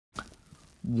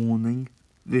Warning,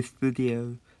 this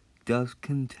video does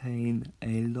contain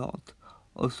a lot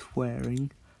of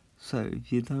swearing, so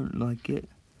if you don't like it,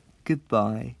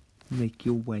 goodbye, make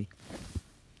your way.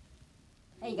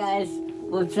 Hey guys,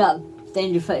 what's up?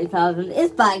 Danger 30,000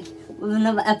 is back with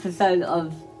another episode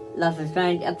of Life is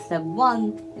Strange, episode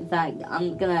 1. In fact,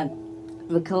 I'm gonna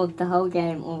record the whole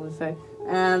game all the way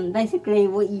through. Basically,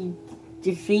 what you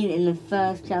just seen in the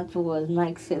first chapter was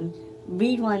Max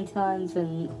read one times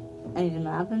and anything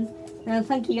that happens. Now,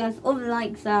 thank you guys for all the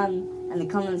likes and the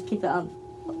comments. Keep it up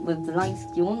with the likes.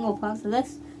 Do you want more parts of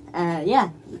this? Yeah.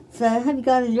 So, I hope you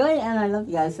guys enjoy it, and I love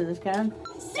you guys, so let's go on.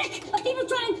 Sick of people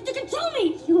trying to control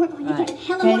me! You are going to get in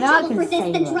hella Okay, more now I trouble can for this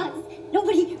say than that. drugs.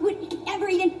 Nobody would ever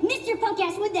even miss your punk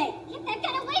ass, would they? Get that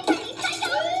gun away from me,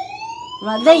 psycho!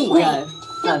 Right, there you Wait. go.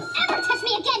 Don't So, ever touch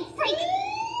me again, freak!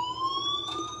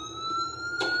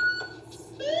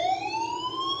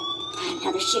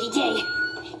 Another shitty day.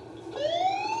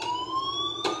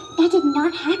 That did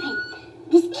not happen.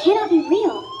 This cannot be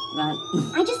real. right.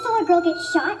 I just saw a girl get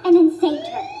shot and then saved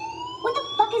her. What the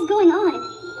fuck is going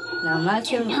on? Now, Max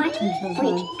Do is not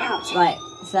freak out. Right,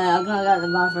 so I'm gonna go to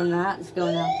the bathroom now. Let's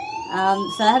go now.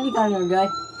 So I hope you guys enjoy.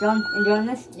 John, enjoying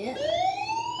this? Yeah,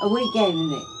 A weird game,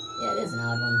 isn't it? yeah, it is an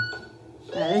odd one.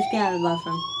 Let's get out of the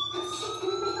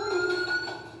bathroom.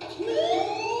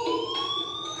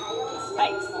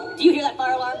 Hey, do you hear that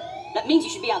fire alarm? That means you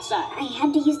should be outside. I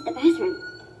had to use the bathroom.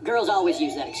 Girls always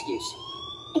use that excuse.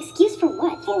 Excuse for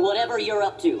what? For whatever you're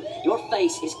up to, your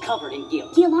face is covered in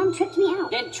guilt. The alarm tripped me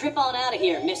out. Then trip on out of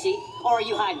here, Missy. Or are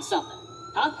you hiding something?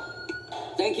 Huh?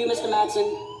 Thank you, Mr.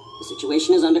 Madsen. The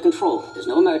situation is under control. There's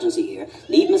no emergency here.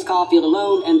 Leave Miss Caulfield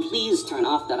alone, and please turn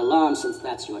off that alarm since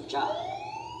that's your job.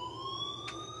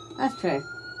 That's true.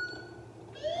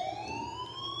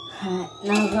 Now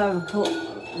I've got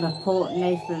to report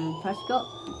Nathan Prescott.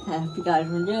 I hope you guys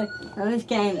enjoy. Now this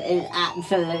game is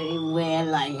absolutely weird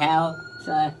like hell.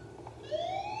 So,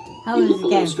 how You is look the a little game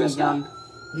for you, stressed John?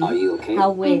 Are you okay?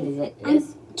 How weird is it? I'm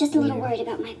just a little worried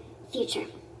about my future.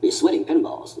 You're sweating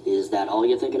pinballs. Is that all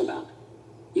you're thinking about?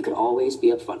 You can always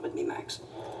be upfront with me, Max.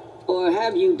 Or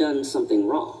have you done something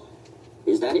wrong?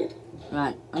 Is that it?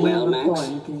 Right, I'm Well, gonna report Max,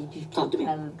 him because he just talk to took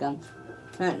me. out of the gun.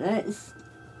 Right, let's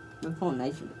report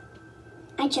Nathan.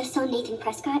 I just saw Nathan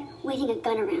Prescott waving a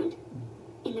gun around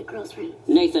in the girls' room.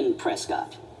 Nathan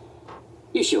Prescott.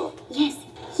 You sure? Yes,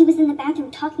 he was in the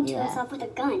bathroom talking to Yeah. himself with a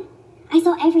gun. I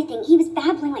saw everything. He was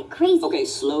babbling like crazy. Okay,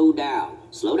 slow down.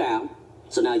 Slow down.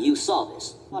 So now you saw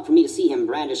this. Not for me to see him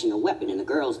brandishing a weapon in the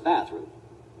girls' bathroom.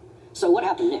 So what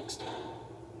happened next?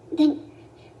 Then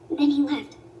he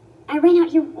left. I ran out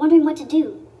here wondering what to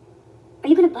do. Are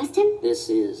you gonna bust him? This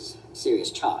is a serious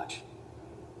charge.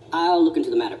 I'll look into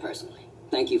the matter personally.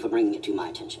 Thank you for bringing it to my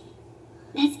attention.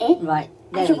 That's it? Right,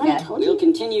 there After we what I go. told We'll you?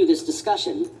 continue this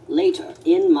discussion later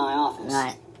in my office.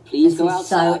 Right. Please This go is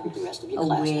outside so with the rest of your a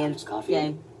class now, weird Miss Caulfield.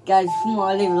 game. Guys, come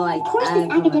on, leave a like. Of course this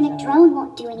and comment academic on it. drone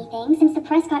won't do anything since the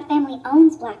Prescott family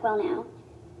owns Blackwell now.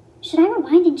 Should I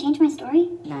rewind and change my story?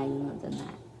 No, you're not doing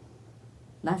that.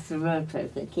 That's the road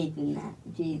trip for keeping that.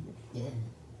 Jesus. Yeah.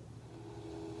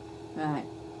 Right.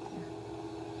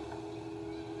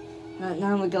 Right,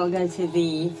 now we're gonna go to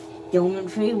the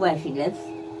dormitory where she lives.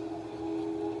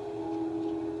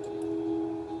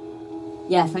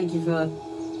 Yeah, thank you for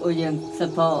all your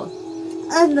support.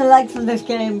 And the likes on this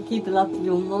game, keep it up to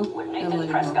do more. Would And Nathan we'll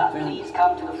do Prescott more. please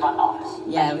come to the front office?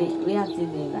 Yeah, we have to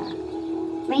do that.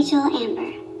 Rachel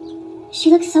Amber. She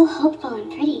looks so hopeful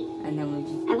and pretty. And then we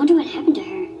just I wonder what happened to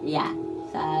her. yeah,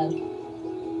 so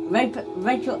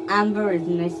Rachel Amber is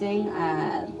missing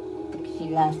because she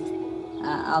left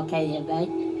Arcadia Bay.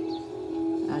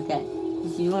 Okay,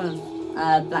 she's one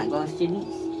of Blackwell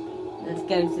students. Let's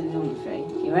go to the dormitory.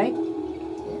 You ready?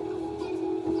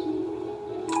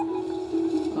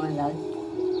 Oh my god.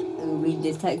 We'll read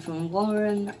this text from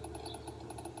Warren.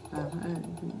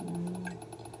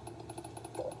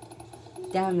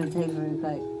 Damn, it takes very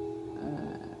quick.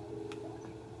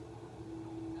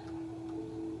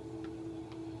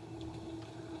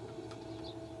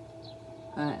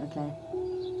 Alright, okay.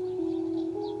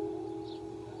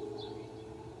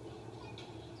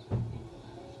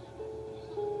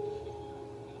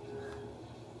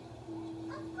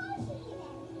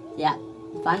 Yeah,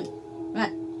 fun.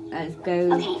 Right, let's go.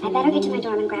 Okay, I better get to my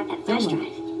dorm and grab that flash Dorm.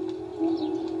 drive.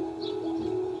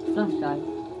 Flash drive.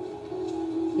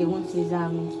 He wants his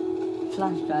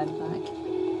flash drive back.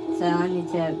 So I need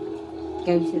to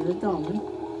go to the dorm.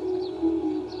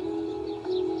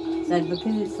 So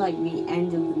because it's like the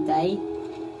end of the day,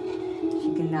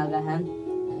 she can now go home.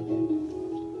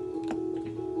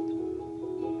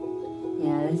 Okay.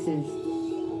 Yeah, this is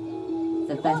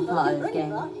the best part of this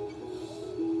game.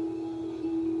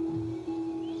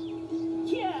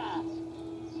 Yeah.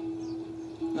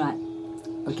 Right.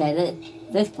 Okay,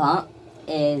 this part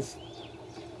is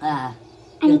I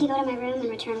need to go to my room and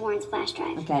return Warren's flash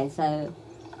drive. okay, so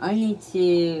I need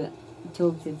to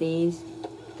talk to these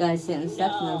guys sitting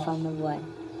stuff and then find the way.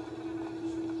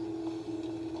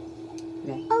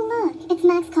 Okay. Oh look, it's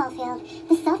Max Caulfield,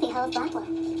 the selfie hoe of Blackwell.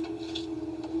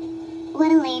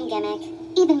 What a lame gimmick.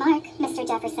 Even Mark, Mr.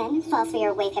 Jefferson, falls for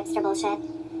your wave hipster bullshit.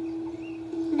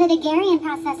 The Daguerrean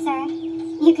process, sir.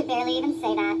 You could barely even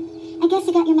say that. I guess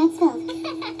you got your meds filled.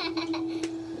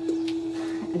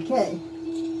 Okay.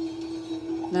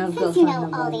 Now I've got Since to you find know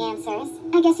the all way. the answers,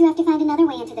 I guess you have to find another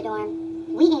way into the dorm.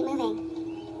 We ain't moving.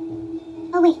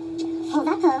 Oh wait, hold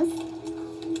that pose.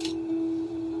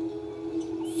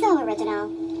 So original.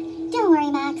 Don't worry,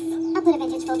 Max. I'll put a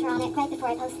vintage filter on it right before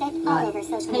I post it all Right. over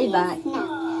social Payback. media. Now,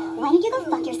 why don't you go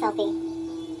fuck your selfie?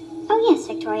 Oh yes,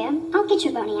 Victoria. I'll get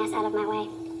your bony ass out of my way.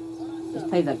 It's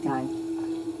payback time.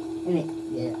 Isn't it?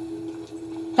 Yeah.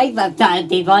 Payback time,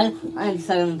 people! I'm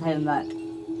so gonna pay them back.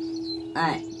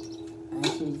 Alright.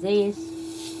 Let's do these.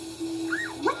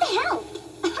 What the hell?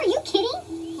 Are you kidding?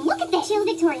 Look at this. Chill,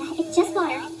 Victoria. It's just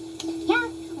water. Yeah,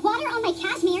 water on my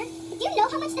cashmere. Do you know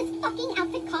how much this fucking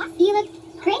outfit costs? You look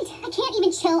great. I can't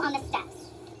even chill on the steps.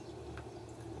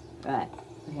 Right.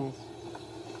 Okay.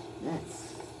 Let's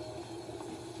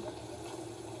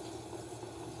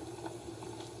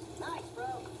Nice, bro.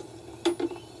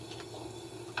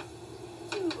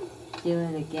 do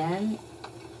it again.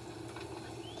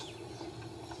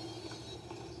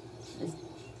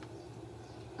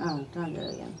 Oh, can't do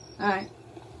it again. Alright.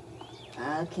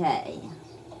 Okay.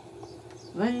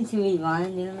 Running to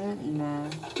rewind in a minute? No.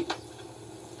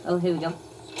 Oh, here we go.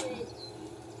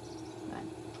 Right.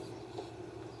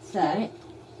 So,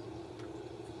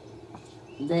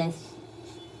 this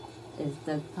is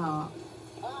the part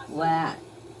where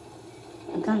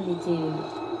I'm going to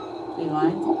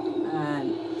rewind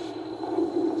and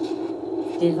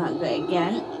do that bit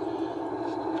again.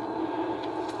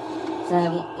 So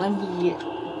when he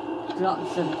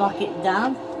drops the bucket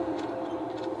down,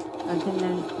 I can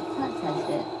then test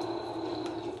it.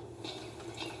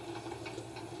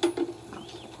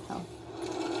 Oh.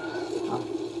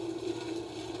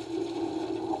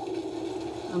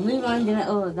 I'm rewinding it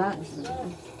all of that. Okay,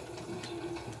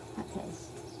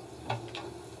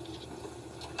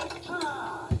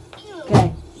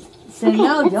 so Okay,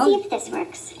 now, let's see John, if this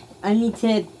works. I need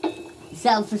to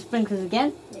set off the sprinklers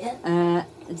again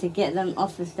to get them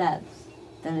off the steps.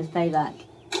 Then it's payback.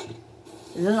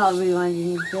 There's a lot of rewinding you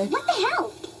need to do. What the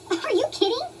hell? Are you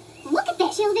kidding? Look at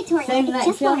this. Chill, Victoria. Same It's like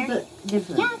just film, water. but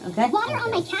different, Yeah, okay? water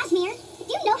on my cashmere.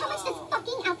 Do you know how much this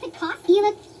fucking outfit costs? You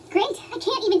look great. I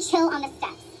can't even chill on the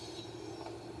steps.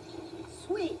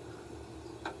 Sweet.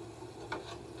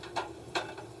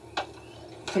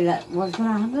 So that, what's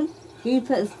gonna happen? He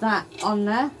puts that on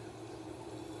there,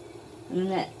 and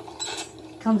then it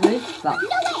comes loose, but No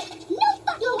way! No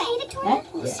fucking way, Victoria!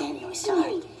 Oh, Samuel,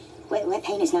 sorry. Wet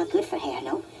paint is not good for hair,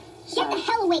 no? Get the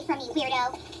hell away from me,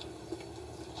 weirdo!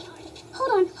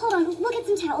 Hold on. We'll get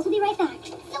some towels. We'll be right back.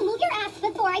 So move your ass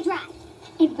before I dry.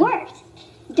 It worked.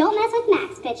 Don't mess with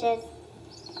Max, bitches.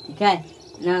 okay.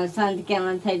 Now it's time to get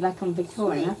my payback on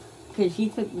Victoria, because she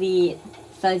took the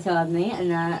photo of me,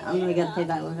 and I'm gonna get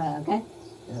payback with her, okay?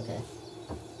 Okay.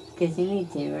 Because you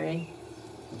need to, really.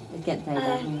 Let's get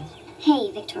payback. here.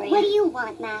 Hey, Victoria. What do you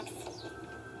want, Max?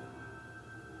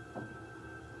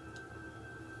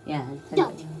 Yeah, let's pay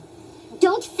Don't. back.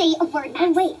 Don't say a word, Max.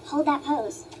 Oh, wait. Hold that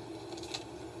pose.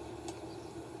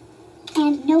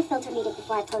 And no filter needed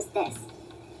before I post this.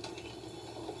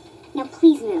 Now,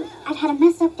 please move. I've had a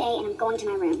messed up day and I'm going to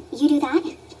my room. You do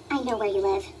that? I know where you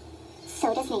live.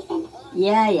 So does Nathan.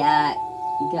 Yeah.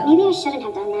 Go. Maybe I shouldn't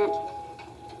have done that.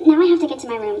 Now I have to get to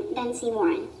my room, then see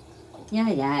Warren.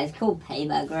 Yeah, it's called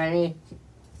payback, really.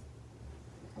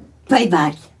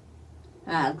 Payback!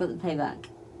 Ah, I've got the payback.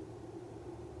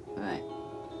 Right.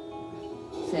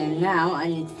 So now I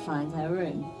need to find her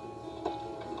room.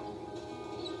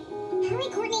 Hurry,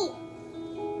 Courtney!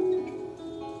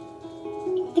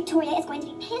 Victoria is going to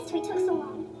be pissed we took so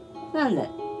long. Found it.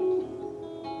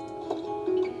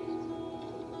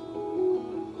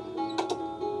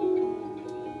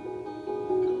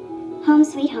 Home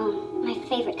sweet home, my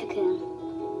favorite cocoon.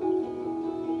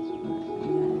 Right,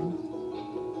 and then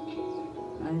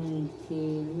I need to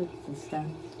look for stuff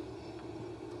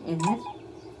in it.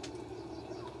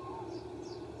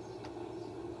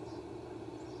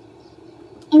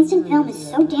 Instant film is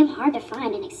so damn hard to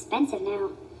find and expensive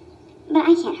now. But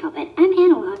I can't help it. I'm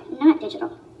analog, not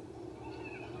digital.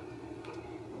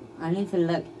 I need to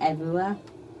look everywhere.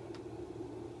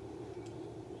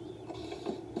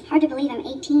 It's hard to believe I'm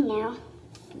 18 now.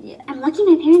 Yeah. I'm lucky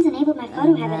my parents enabled my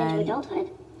photo And habit into then- adulthood.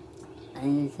 I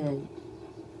need to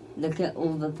look at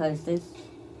all the posters.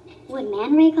 Would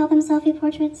Man Ray call them selfie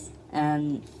portraits?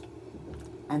 And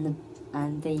the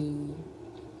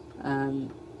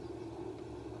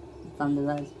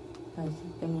Thunderbirds poster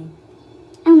thingy.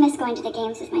 I'll miss going to the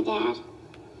games with my dad.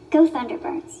 Go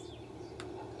Thunderbirds.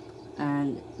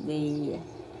 And the...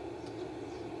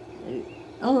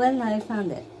 Oh, then I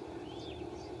found it.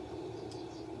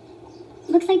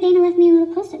 Looks like Dana left me a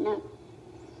little post-it note.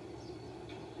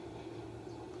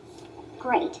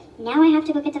 Great. Now I have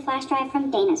to go get the flash drive from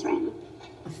Dana's room.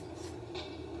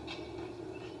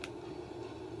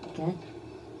 Okay.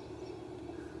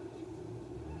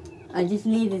 I just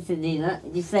needed to do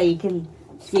that, just so you can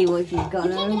see what she's got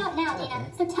You can't on. get out now, Dana.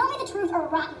 So tell me the truth or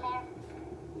rot in there.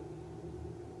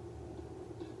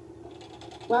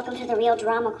 Welcome to the real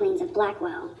drama queens of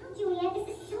Blackwell. Juliet, this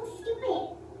is so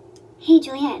stupid. Hey,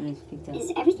 Juliet.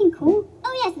 Is everything cool?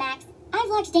 Oh, yes, Max. I've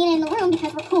locked Dana in the room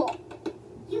because we're cool.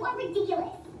 You are ridiculous.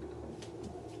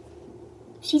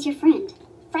 She's your friend.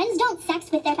 Friends don't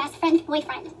sex with their best friend's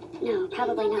boyfriend. No,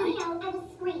 probably not. I will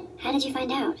scream. How did you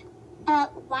find out?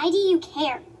 Why do you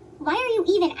care? Why are you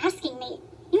even asking me?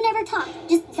 You never talk.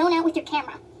 Just zone out with your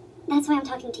camera. That's why I'm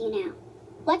talking to you now.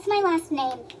 What's my last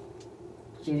name?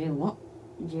 Juliet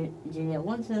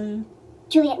Watson.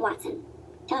 Juliet Watson.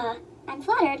 Duh. I'm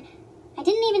flattered. I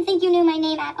didn't even think you knew my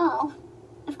name at all.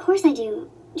 Of course I do.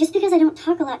 Just because I don't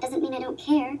talk a lot doesn't mean I don't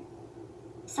care.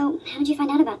 So, how did you find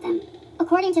out about them?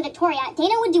 According to Victoria,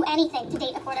 Dana would do anything to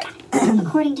date a quarterback.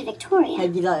 According to Victoria?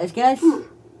 Hope you like this, guys.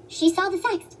 She saw the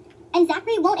sext, and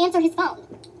Zachary won't answer his phone.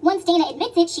 Once Dana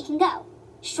admits it, she can go.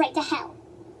 Straight to hell.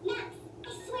 Max, I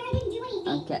swear I didn't do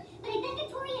anything. Okay. But I bet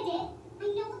Victoria did. I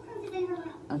know the proof is in her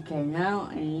room. Okay, now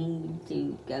I need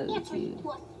to go Answer to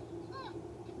what?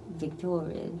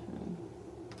 Victoria's room.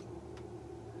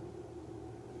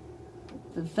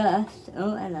 But first,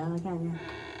 oh hello again.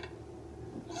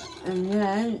 And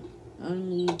then I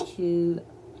need to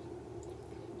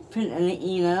print an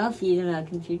email off using our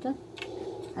computer,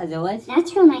 as always.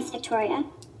 That's real nice, Victoria.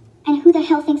 And who the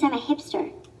hell thinks I'm a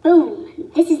hipster? Boom.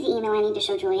 This is the email I need to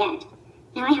show Juliet.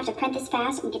 Now I have to print this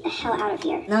fast and get the hell out of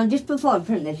here. Now, just before I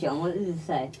print this, Sean, what does it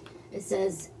say? It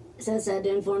says sad to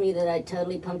inform you that I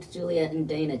totally pumped Juliet and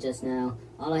Dana just now.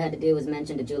 All I had to do was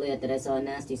mention to Juliet that I saw a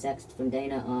nasty sext from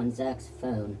Dana on Zach's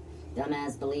phone.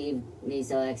 Dumbass believed me,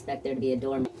 so I expect there to be a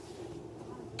door.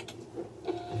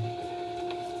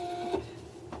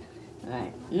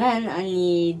 Alright, then I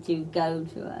need to go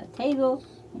to a table.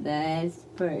 There's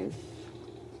proof.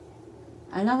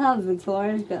 I love how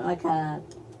Victoria's got like a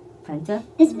printer.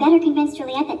 This better convince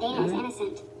Juliet that Dana is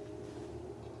innocent.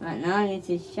 Right, now I need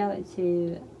to show it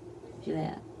to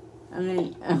Juliet. I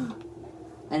mean,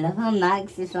 I love how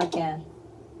Max is like a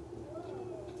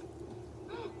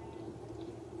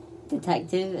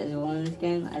detective as well in this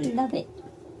game. I love it.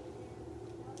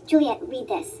 Juliet, read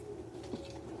this.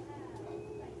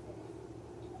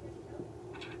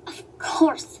 Of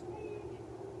course.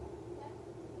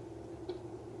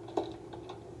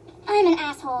 I'm an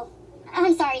asshole.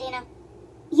 I'm sorry, Dana.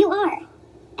 You are.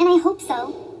 And I hope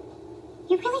so.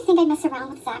 You really think I mess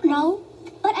around with Zachary? No,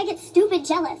 but I get stupid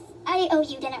jealous. I owe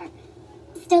you dinner.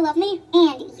 Still love me?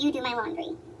 And you do my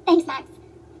laundry. Thanks, Max.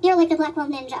 You're like the Blackwell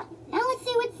Ninja. Now let's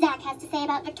see what Zach has to say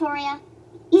about Victoria.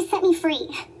 You set me free.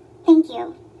 Thank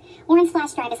you. Warren's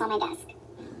flash drive is on my desk.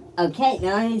 Okay,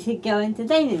 now I need to go into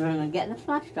Dana's room and get the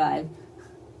flash drive.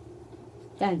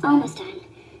 Don't I? Almost done.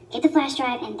 Get the flash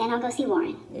drive and then I'll go see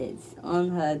Warren. It's on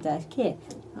her desk here.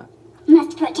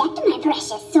 Must protect my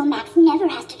precious so Max never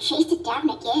has to chase it down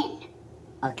again.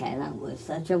 Okay, that was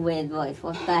such a weird voice.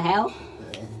 What the hell?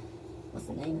 Yeah. What's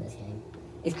the name of this game?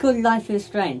 It's called Life is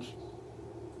Strange.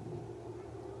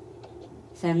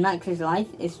 So Max's Life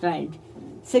is Strange.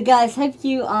 So guys, hope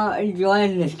you are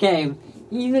enjoying this game,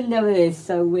 even though it is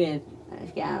so weird.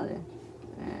 Let's get out of there.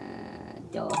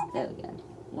 Door. There we go.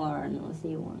 Warren, what's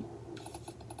he want?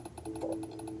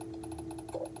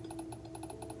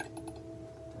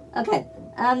 Okay.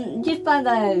 Just by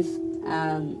those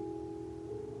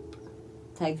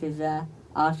Texas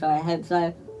after I hope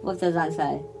so. What does that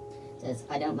say? It says,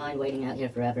 I don't mind waiting out here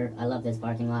forever. I love this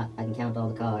parking lot. I can count all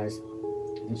the cars.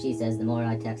 And she says the more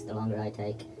I text, the longer I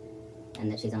take.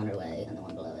 And that she's on her way, and the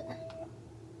one below it.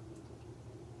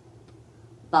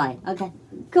 Bye. Okay.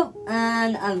 Cool.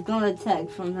 And I've got a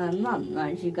text from her mum.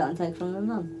 Right, she's got a text from her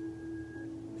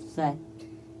mum. So.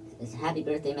 It's happy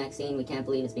birthday, Maxine. We can't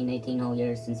believe it's been 18 whole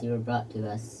years since you were brought to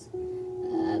us.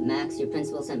 Max, your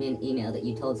principal sent me an email that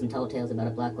you told some tall tales about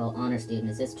a Blackwell honor student.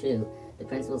 Is this true? The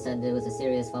principal said there was a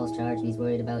serious false charge and he's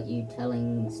worried about you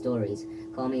telling stories.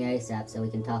 Call me ASAP so we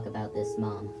can talk about this,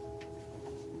 Mom.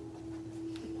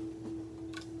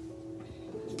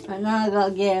 And now I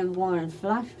gotta give Warren's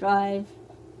flash drive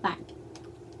back.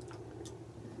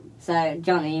 So,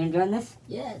 John, are you enjoying this?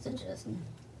 Yeah, it's interesting.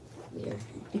 Weird.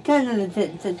 It's kind of a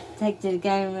detective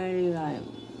game where you're like,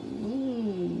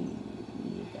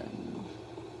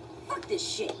 Fuck this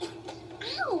shit.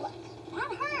 Ow!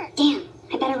 That hurt. Damn,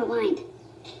 I better rewind.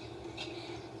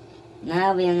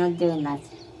 No, we are not doing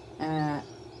that.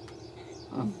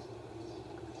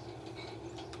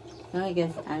 I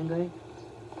guess angry.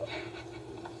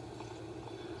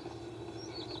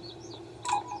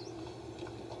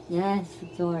 Yes,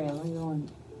 Victoria, what do you want?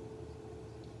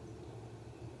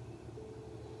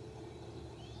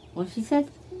 What she said?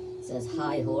 It says,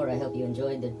 hi, whore, I hope you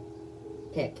enjoyed the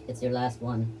pic. It's your last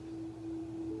one.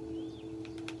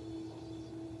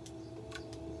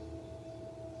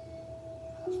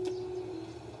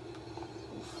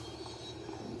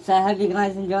 So I hope you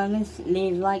guys enjoying this.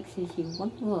 Leave likes if you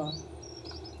want more.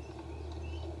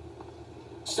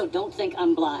 So don't think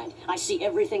I'm blind. I see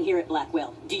everything here at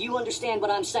Blackwell. Do you understand what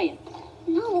I'm saying?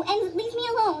 No, and leave me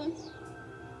alone.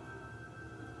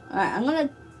 Alright,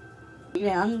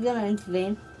 I'm gonna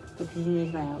intervene because he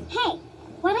needs my help. Hey,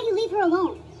 why don't you leave her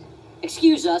alone?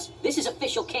 Excuse us, this is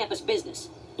official campus business.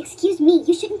 Excuse me,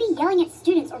 you shouldn't be yelling at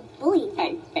students or bullying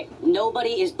them. Hey,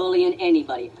 nobody is bullying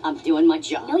anybody. I'm doing my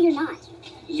job. No, you're not.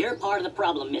 You're part of the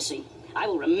problem, Missy. I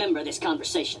will remember this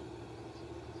conversation.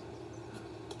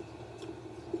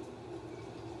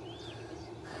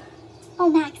 Oh,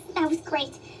 Max, that was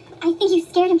great. I think you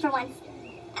scared him for once.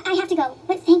 I have to go,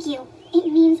 but thank you. It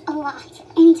means a lot.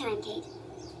 Anytime, Kate.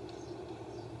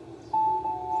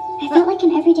 I felt like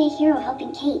an everyday hero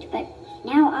helping Kate, but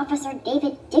now Officer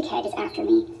David Dickhead is after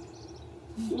me.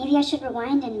 Maybe I should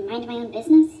rewind and mind my own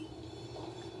business?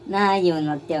 Nah, you're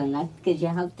not doing that because you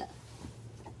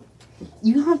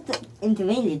have to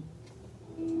intervene,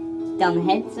 you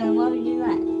dumbhead, so why would you do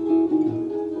that?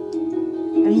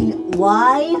 I mean,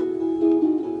 why?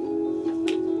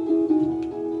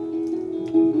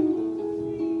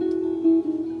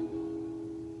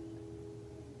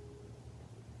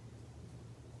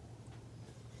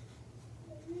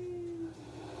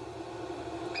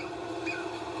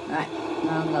 Right,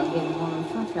 now I'm gonna give him one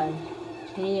flashlight.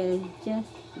 He is just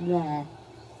there,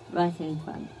 right in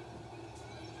front.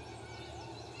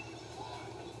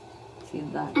 See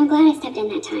that? I'm glad I stepped in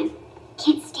that time.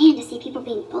 Can't stand to see people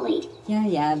being bullied.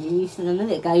 Yeah, but you said a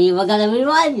minute ago you were gonna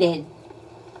rewind it.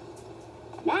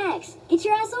 Max, get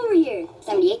your ass over here.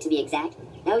 78 to be exact.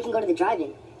 Now we can go to the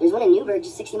drive-in. There's one in Newburgh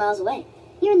just 60 miles away.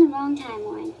 You're in the wrong time,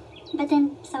 Warren. But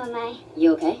then, so am I.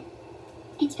 You okay?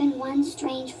 It's been one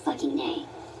strange fucking day.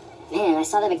 Man, I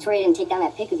saw that Victoria didn't take down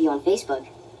that pic of you on Facebook.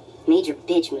 Major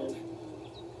bitch move.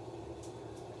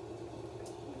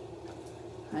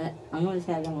 I'm gonna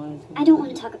say I don't want to. I don't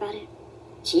want to talk about it.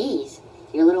 Jeez,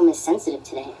 you're a little missensitive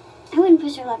today. I wouldn't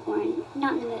push her luck, Warren.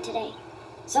 Not in the mood today.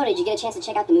 So, did you get a chance to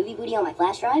check out the movie booty on my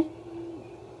flash drive?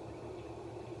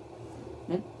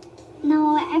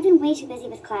 No, I've been way too busy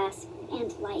with class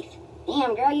and life.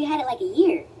 Damn, girl, you had it like a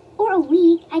year. Or a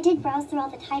week. I did browse through all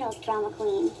the titles, Drama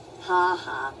Queen. Ha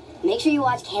ha. Make sure you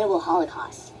watch Cannibal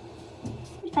Holocaust.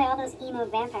 I'd buy all those emo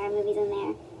vampire movies in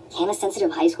there. Can a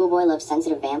sensitive high school boy love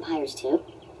sensitive vampires too?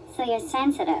 So you're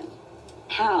sensitive.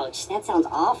 Ouch, that sounds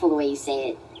awful the way you say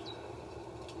it.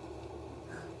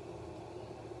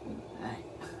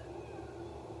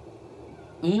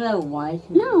 No, why?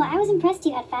 No, I was impressed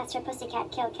you had Faster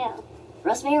Pussycat Kill Kill.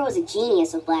 Russ Meyer was a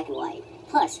genius with black and white.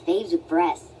 Plus, babes with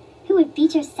breasts. Who would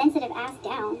beat your sensitive ass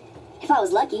down? If I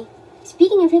was lucky.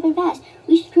 Speaking of hip and fast,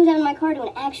 we should cruise out in my car to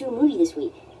an actual movie this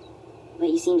week. But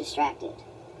you seem distracted.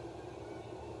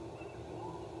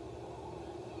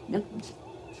 Nope.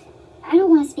 I don't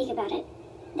want to speak about it.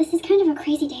 This is kind of a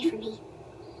crazy day for me.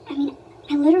 I mean,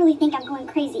 I literally think I'm going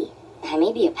crazy. I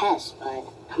may be a pest, but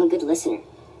I'm a good listener.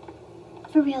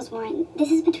 For reals, Warren,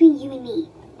 this is between you and me,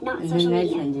 not And social then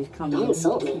media. just come Don't in.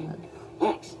 insult me.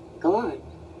 Max, go on.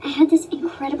 I had this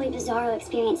incredibly bizarro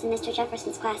experience in Mr.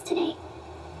 Jefferson's class today.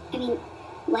 I mean,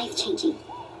 life-changing.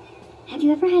 Have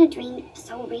you ever had a dream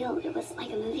so real it was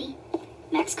like a movie?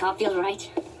 Max Caulfield, right?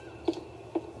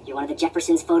 You're one of the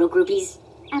Jefferson's photo groupies?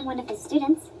 I'm one of his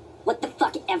students. What the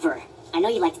fuck ever? I know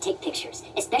you like to take pictures,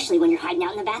 especially when you're hiding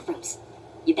out in the bathrooms.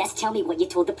 You best tell me what you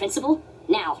told the principal.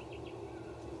 Now.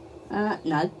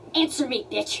 No. Answer me,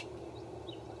 bitch.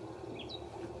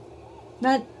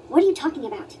 No, What are you talking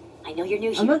about? I know you're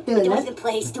new here, I'm not doing but don't that. even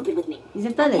play stupid with me. he's a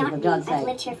I'm felon, not for new. God's I've sake.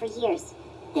 lived here for years.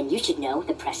 Then you should know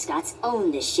the Prescotts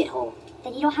own this shithole.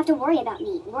 Then you don't have to worry about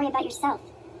me. Worry about yourself.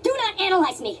 Do not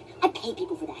analyze me! I pay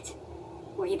people for that.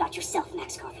 Worry about yourself,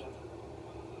 Max Caulfield.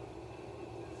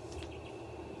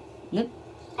 Nope.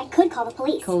 I could call the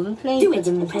police. Call the police. Do for it!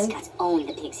 them The to take- Prescotts own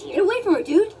the pigs here. Get away from her,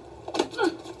 dude!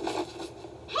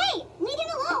 Hey, leave him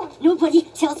alone. Nobody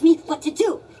tells me what to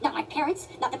do. Not my parents,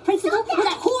 not the principal, or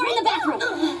that whore in the bathroom.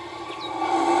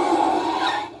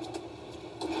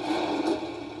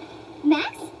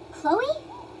 Max? Chloe?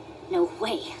 No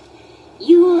way.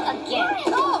 You again.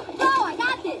 Oh, I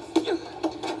got this.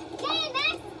 Hey,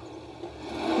 Max.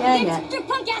 Yeah. Their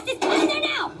punk ass is in there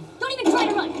now! Don't even try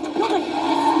to run! Nobody!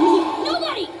 Me!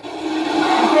 Nobody!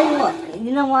 I tell you what,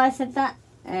 you know why I said that?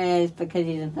 It's because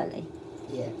he's a bully.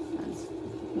 Yeah. That's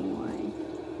why.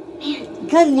 Man, You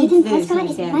kind of need to Nathan do Prescott something.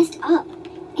 is Yeah. messed up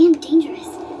and dangerous.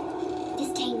 This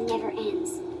day never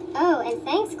ends. Oh, and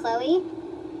thanks, Chloe.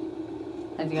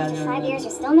 Have you guys After ever 5 years,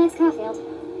 you're still Max Caulfield.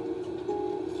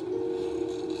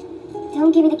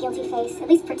 Don't give me the guilty face. At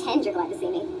least pretend you're glad to see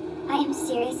me. I am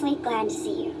seriously glad to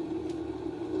see you.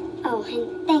 Oh,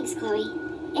 and thanks, Chloe.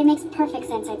 It makes perfect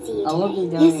sense I'd see you I will be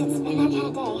today. doing Yes, it's been that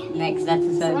kind of day. next So what did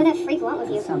episode that freak want with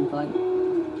at you? some point.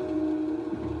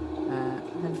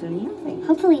 Hopefully nothing.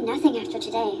 Hopefully nothing after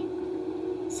today.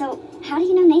 So, how do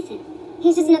you know Nathan?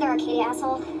 He's just another Arcadia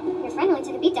asshole. Your friend only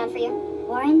took a beat down for you.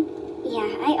 Warren? Yeah,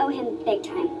 I owe him big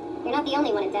time. You're not the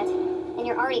only one in debt. And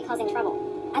you're already causing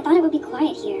trouble. I thought it would be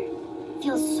quiet here.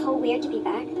 Feels so weird to be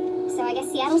back. So I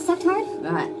guess Seattle sucked hard?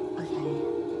 Right, okay.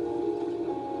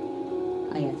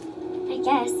 I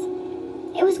guess.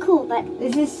 It was cool, but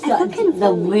This is I felt such kind of the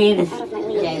lonely weirdest out of my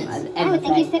league. game I've ever I would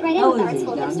think played. you'd fit right in How with old art is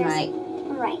school he, John? hipsters.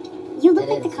 Like, Right. You look It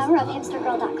like the is. cover of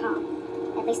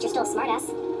hipstergirl.com. At least you're still a smartass.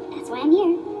 That's why I'm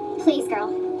here. Please, girl.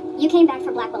 You came back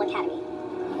for Blackwell Academy.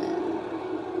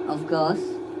 of course.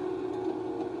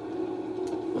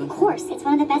 Of course, it's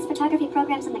one of the best photography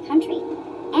programs in the country.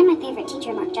 And my favorite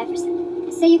teacher, Mark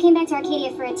Jefferson. So you came back to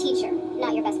Arcadia for a teacher,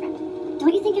 not your best friend.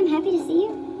 Don't you think I'm happy to see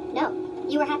you? No.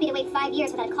 You were happy to wait 5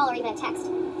 years without a call or even a text.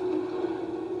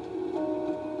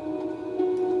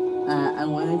 I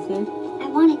wanted to. I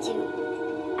wanted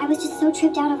to. I was just so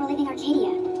tripped out over leaving Arcadia.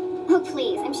 Oh,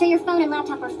 please. I'm sure your phone and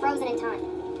laptop were frozen in time.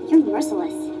 You're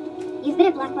merciless. You've been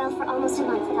at Blackwell for almost a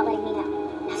month without letting me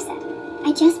know. Enough said.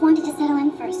 I just wanted to settle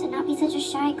in first and not be such a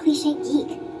shy, cliche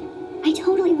geek. I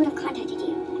totally would have contacted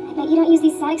you. I bet you don't use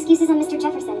these sad excuses on Mr.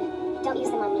 Jefferson. Don't use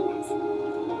them on me, Max.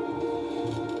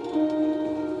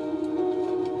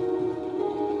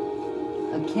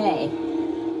 Okay.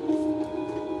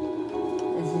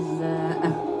 This is,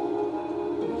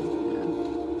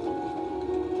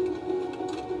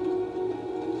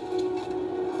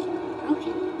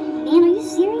 Broken. Man, are you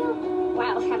serial?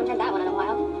 Wow, haven't heard that one in a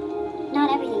while.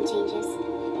 Not everything changes.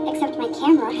 Except my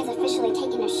camera has officially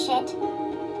taken a shit.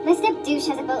 My step douche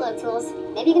has a boatload of tools.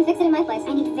 Maybe you can fix it in my place.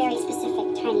 I need very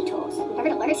specific tiny tools.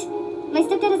 Nerd alert. My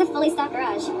stepdad has a fully stocked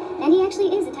garage. And he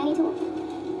actually is a tiny tool.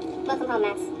 Welcome home,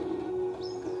 Max.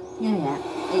 yeah.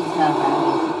 It's her phone,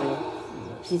 basically.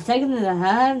 She's taken it to her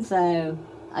hand, so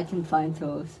I can find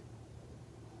tools.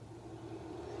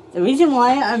 The reason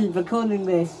why I'm recording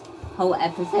this whole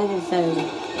episode is so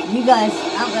you guys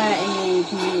out there in the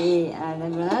community and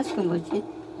everyone else can watch it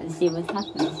and see what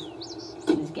happens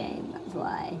in this game. That's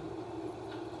why.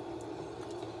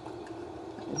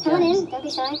 Come on in, don't be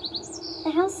shy.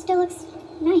 The house still looks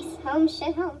nice. Home,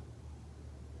 shit, home.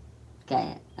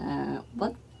 Okay,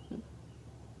 what?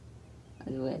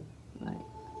 That's weird. Right.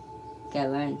 Okay,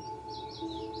 we're in.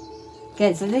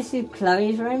 Okay, so this is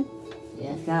Chloe's room.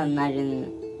 Yeah. I can't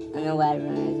imagine. I know where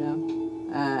everyone is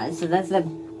now. So that's the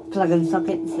plug and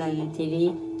sockets and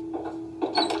TV.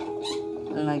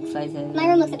 And like photos. My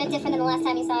room looks a bit different than the last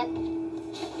time you saw it.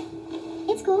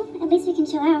 It's cool. At least we can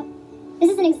chill out. This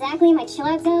isn't exactly my chill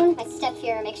out zone. My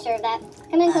stepfuhrer makes sure of that.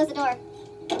 Come in and close the door.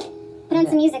 Put on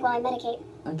some music while I medicate.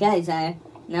 Okay, so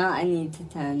now I need to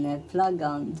turn the plug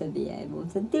on to be able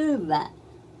to do that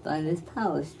by this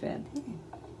power strip here.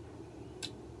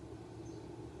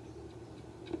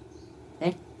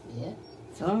 Okay, Yeah.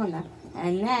 so I'm on that.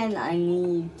 And then I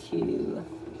need to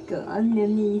go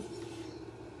underneath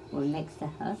or next to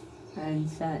her and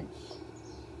search.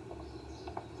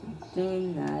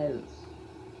 Something, no.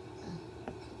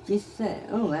 Just search.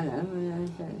 Oh, hello.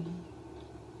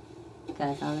 Okay,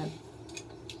 I found it.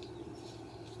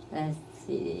 Let's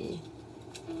see.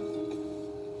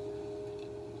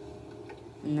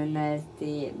 And then there's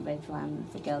the red one,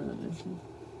 the girl on this one.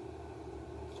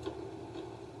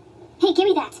 Hey, give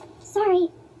me that. Sorry,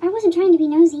 I wasn't trying to be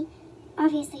nosy.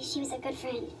 Obviously, she was a good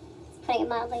friend. Putting it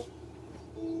mildly.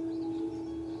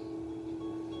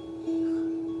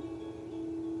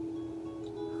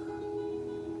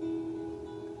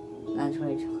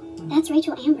 That's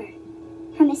Rachel Amber.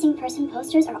 Her missing person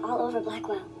posters are all over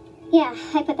Blackwell. Yeah,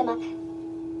 I put them up.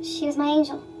 She was my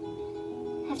angel.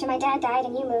 After my dad died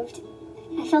and you moved,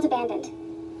 I felt abandoned.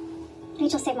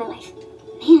 Rachel saved my life.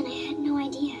 Man, I had no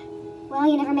idea. Well,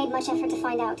 you never made much effort to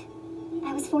find out.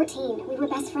 I was 14. We were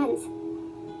best friends.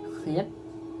 Yep.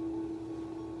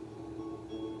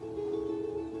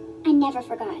 I never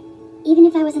forgot. Even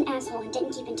if I was an asshole and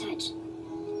didn't keep in touch.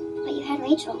 But you had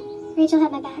Rachel. Rachel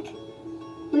had my back.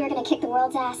 We were gonna kick the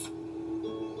world's ass.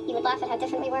 You would laugh at how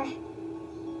different we were.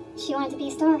 She wanted to be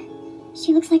a star.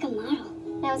 She looks like a model.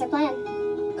 That was her plan.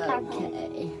 Our plan.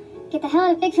 Okay. Get the hell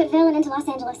out of Bigfootville and into Los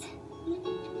Angeles.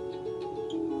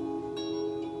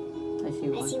 I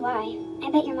see why. I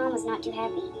bet your mom was not too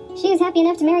happy. She was happy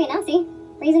enough to marry a Nazi.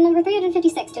 Reason number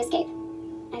 356 to escape.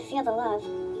 I feel the love.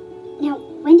 Now,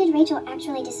 when did Rachel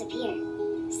actually disappear?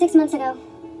 6 months ago.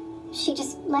 She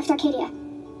just left Arcadia.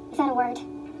 Without a word.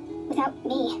 Without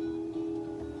me.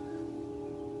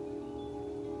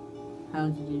 How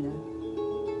did you know?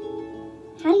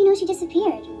 How do you know she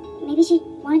disappeared? Maybe she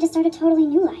wanted to start a totally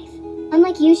new life.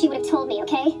 Unlike you, she would have told me,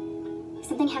 okay?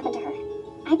 Something happened to her.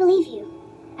 I believe you.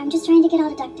 I'm just trying to get all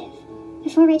deductive.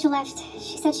 Before Rachel left,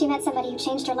 she said she met somebody who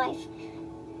changed her life.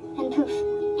 And poof.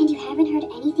 And you haven't heard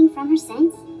anything from her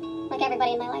since? Like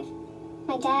everybody in my life.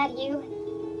 My dad, you,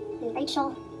 and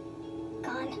Rachel.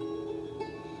 Gone.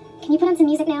 Can you put on some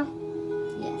music now?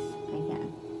 Yes, I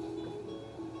can.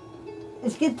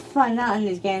 It's good to find out in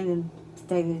these games and to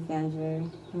take these games very.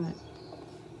 Right.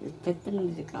 Just put the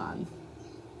music on.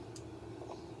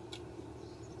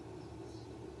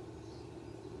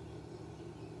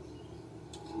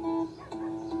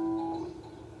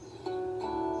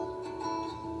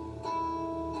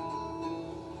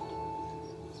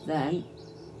 Then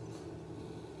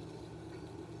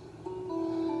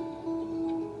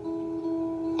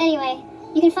Anyway,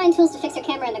 you can find tools to fix your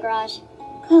camera in the garage.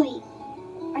 Chloe,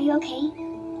 are you okay?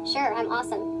 Sure, I'm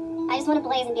awesome. I just want to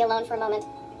blaze and be alone for a moment.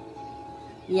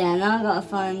 yeah, now I gotta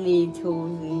find the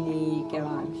tools in the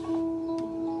garage.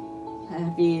 I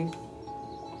hope you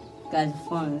guys are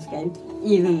fun this game,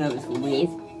 even though it's weird.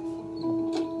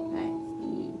 Right,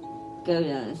 you go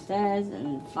down the stairs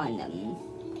and find them.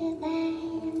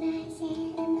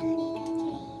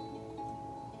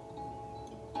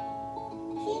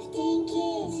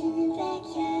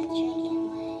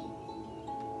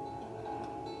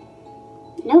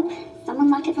 Nope, someone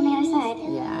locked it from the other side.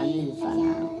 Yeah, I need to find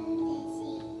out.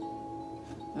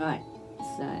 Right,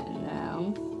 so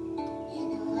now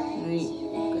we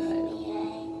go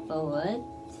forward.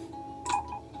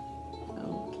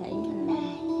 Okay,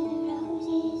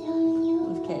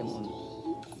 okay, right.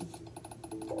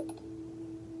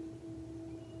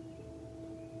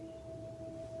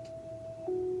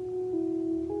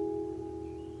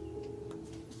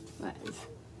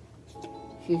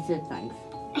 She said thanks.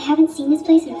 I haven't seen this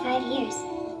place in 5 years.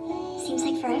 Seems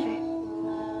like forever.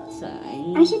 So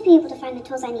I should be able to find the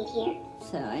tools I need here.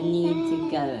 So I need to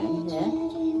go in here.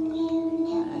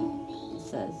 And it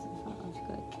says, oh, that's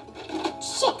good.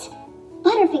 Shit!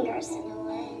 Butterfingers!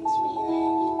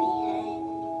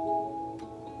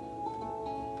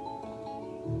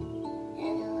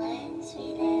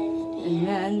 And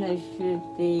then there should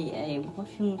be a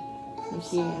washing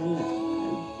machine and a board.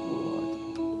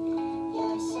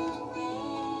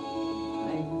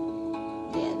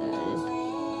 Yeah, there it is.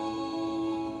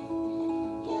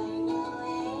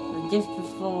 But just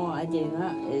before I do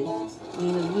that is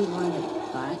I'm going to rewind it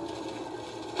back.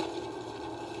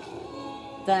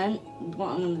 Then what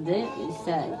I'm going to do is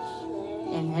search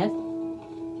in here.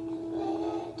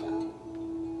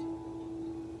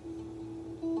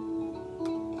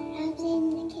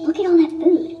 Look at all that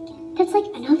food. That's like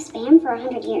enough spam for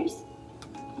 100 years.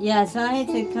 Yeah, so I need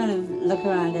to kind of look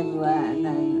around everywhere and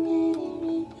then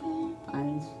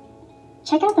find.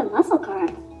 Check out the muscle car.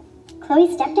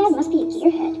 Chloe's stepdad must be a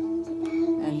gearhead.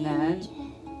 And then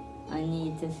I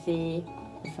need to see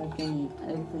if I can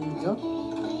open the door.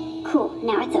 Cool,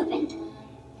 now it's opened.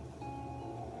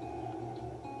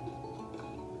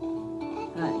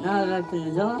 Right, now I've opened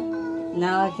the door.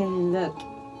 Now I can look.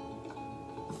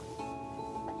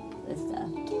 This stuff.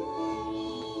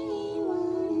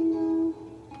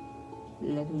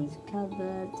 Look in this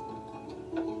cupboard.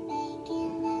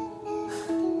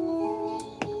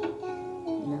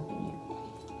 Nothing yet.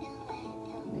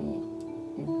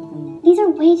 These are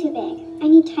way too big. I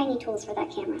need tiny tools for that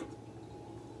camera.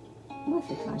 What's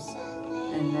the cost?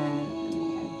 And then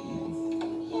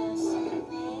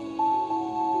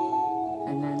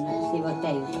let's see what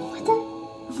Dave's got. What the?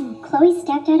 Chloe's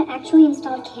stepdad actually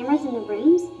installed cameras in the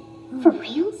rooms? For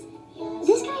reals?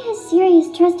 This guy has serious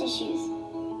trust issues.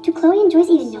 To Do Chloe and Joyce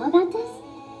even know about this?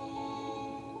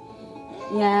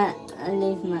 Yeah, at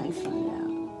least Max found out.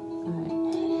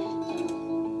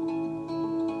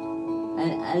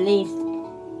 Alright. At least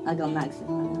I got Max to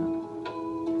find out.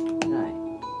 Right.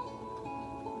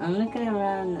 I'm looking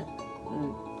around.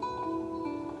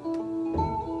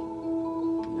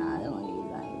 Nah, I don't want to use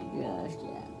that just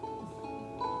yet.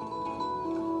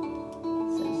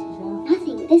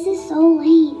 Nothing. This is so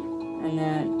lame. And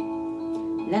then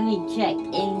let me check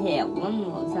in here one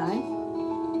more time.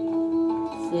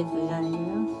 See if there's anything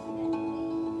else.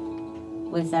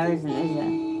 Which there isn't, is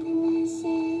there?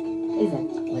 Is it?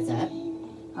 What's that?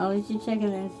 Oh, was you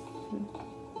checking this?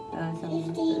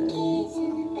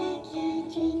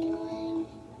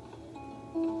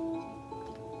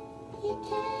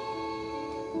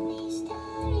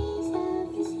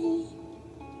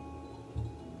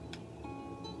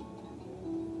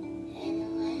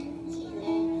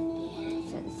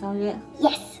 Something. Yeah.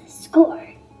 Yes, score.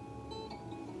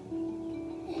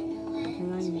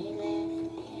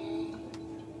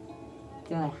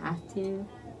 Do I have to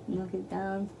knock it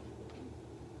down?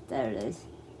 There it is.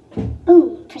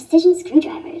 Ooh, precision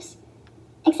screwdrivers.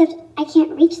 Except I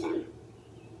can't reach them.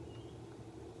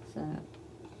 So.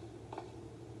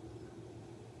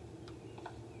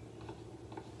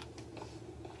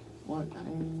 What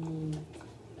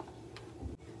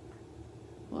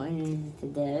I need to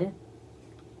do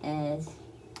is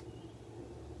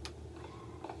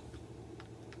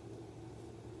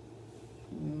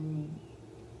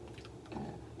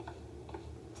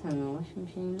turn the washing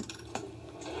machine.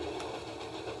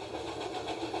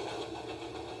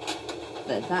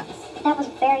 But That was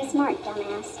very smart,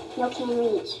 dumbass. No can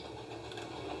reach.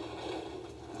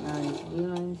 Now I need to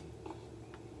rewind.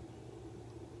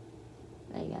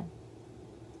 There you go.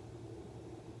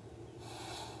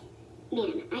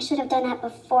 Man, I should have done that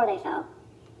before they fell.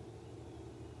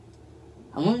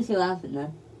 I want to see what happened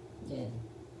though. Yeah.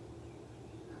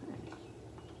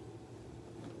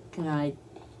 Can I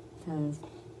turn this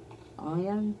on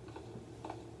again?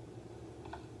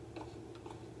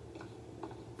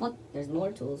 What? There's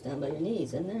more tools down by your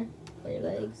knees, isn't there? By your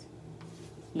legs.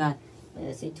 No.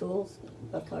 Yeah, see tools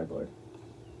above cardboard.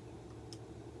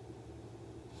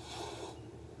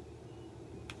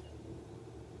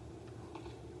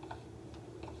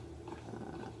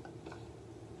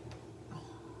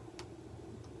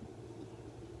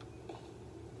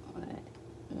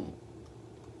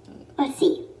 Let's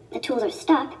see. The tools are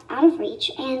stuck, out of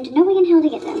reach, and no way in hell to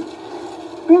get them.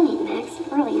 Brilliant, Max.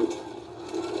 Brilliant.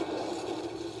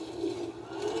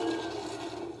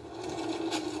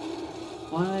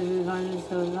 Why would we run this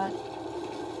so light?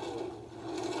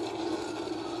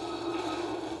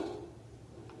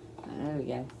 There we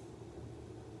go.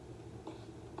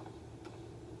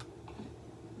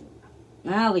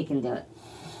 Now we can do it.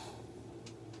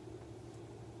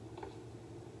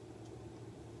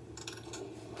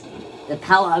 The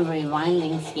power of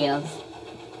rewinding skills.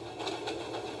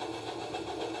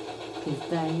 Because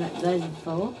then those are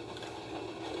full.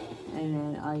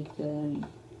 And then I can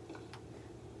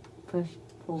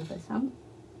pull this on.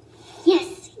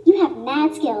 Yes, you have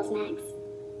mad skills, Max.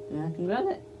 And I can grab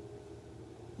it.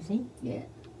 See? Yeah.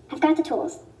 I've got the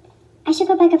tools. I should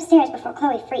go back upstairs before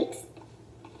Chloe freaks.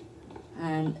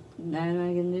 And then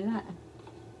I can do that.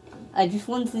 I just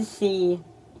want to see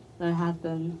what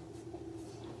happens.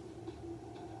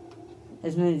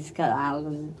 As many as cut out.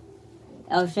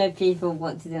 I'll show people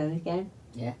what to do in this game.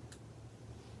 Yeah.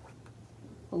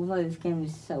 Although this game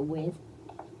is so weird.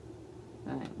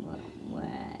 Alright,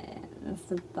 where? That's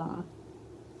the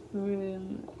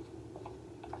bathroom.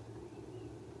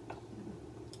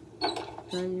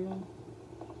 Bedroom.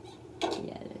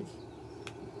 Yeah, it is.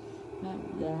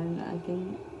 Right, then I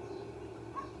can.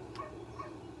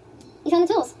 You found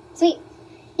the tools. Sweet.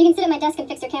 You can sit at my desk and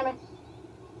fix your camera.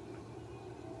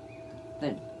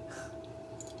 Then.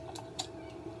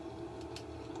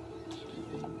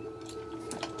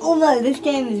 Although this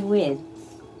game is weird.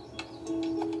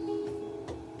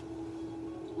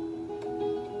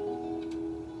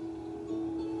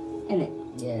 Isn't it?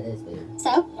 Yeah, it is weird.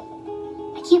 So?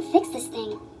 I can't fix this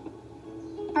thing.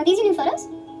 Are these your new photos?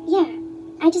 Yeah.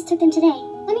 I just took them today.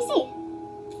 Let me see.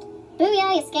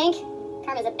 Booyah, you skank.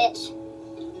 Karma's a bitch.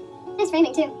 Nice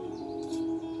framing, too.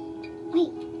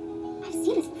 Wait. I've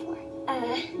seen this before.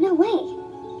 No way.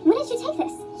 When did you take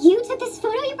this? You took this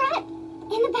photo, you brat?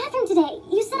 In the bathroom today.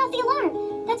 You set off the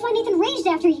alarm. That's why Nathan raged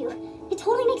after you. It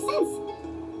totally makes sense.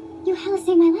 You hella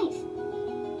saved my life.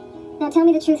 Now tell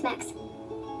me the truth, Max.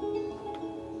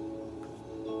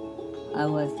 I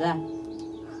was there.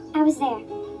 I was there,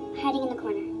 hiding in the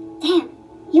corner. Damn,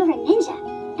 you're a ninja.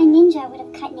 A ninja would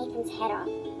have cut Nathan's head off.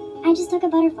 I just took a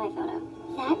butterfly photo.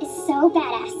 That is so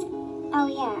badass. Oh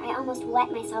yeah, I almost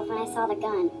wet myself when I saw the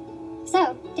gun.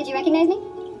 So, did you recognize me?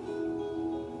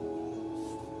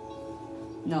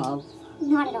 No.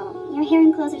 Not at all. Your hair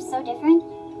and clothes are so different.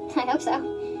 I hope so.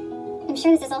 I'm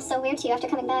sure this is all so weird to you after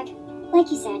coming back. Like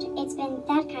you said, it's been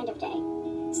that kind of day.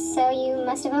 So you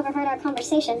must have overheard our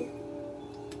conversation.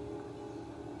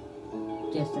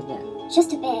 Just a bit.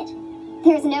 Just a bit.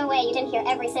 There's no way you didn't hear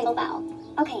every single vowel.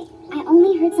 Okay, I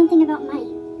only heard something about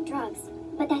money, drugs,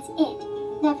 but that's it.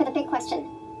 Now for the big question.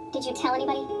 Did you tell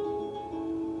anybody?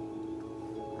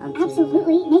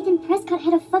 Absolutely. Nathan Prescott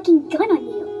had a fucking gun on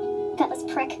you. Gutless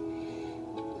prick.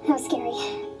 That was scary.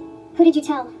 Who did you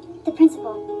tell? The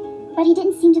principal. But he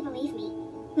didn't seem to believe me.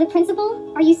 The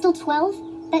principal? Are you still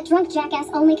 12? That drunk jackass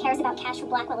only cares about cash for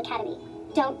Blackwell Academy.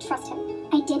 Don't trust him.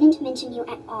 I didn't mention you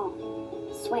at all.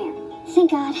 Swear.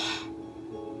 Thank God.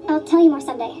 I'll tell you more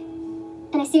someday.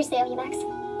 And I seriously owe you, Max.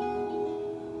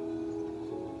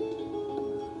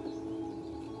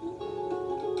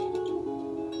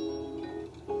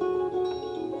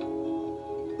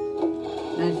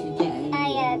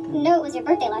 I know it was your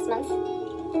birthday last month.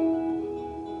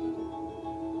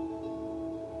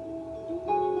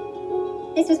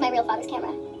 This was my real father's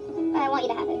camera. I want you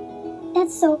to have it.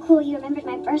 That's so cool you remembered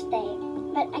my birthday.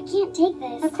 But I can't take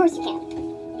this. Of course you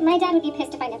can't. My dad would be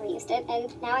pissed if I never used it,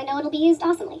 and now I know it'll be used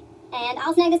awesomely. And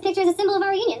I'll snag this picture as a symbol of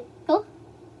our reunion. Cool?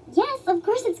 Yes, of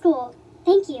course it's cool.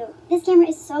 Thank you. This camera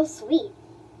is so sweet.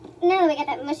 Now that we got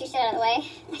that mushy shit out of the way,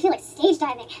 I feel like stage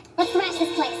diving. Let's thrash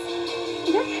this place.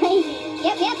 You're crazy.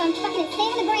 Yep, I'm fucking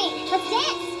insane in the brain. Let's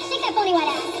dance. Shake that phony white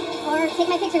ass. Or take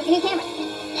my picture with your new camera.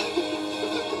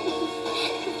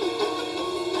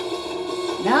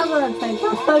 Now I'm gonna take a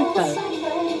photo.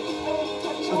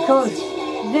 Of course.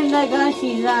 Didn't that guy,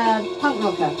 she's a punk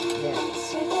rocker. Yeah.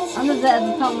 I'm a bit of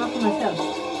a punk rocker myself.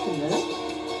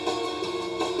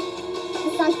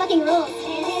 This song fucking rules.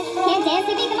 Can't dance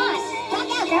with me? Come on. Rock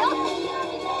out, girl.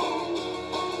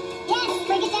 Yes,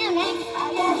 break it down, Max.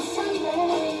 Yo,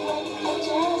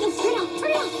 turn it off.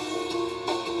 Turn it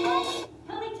off.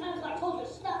 How many times have I told you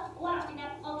to stop blasting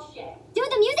that punk shit? Dude,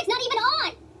 the music's not even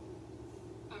on.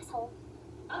 Asshole.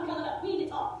 I'm coming up. We need to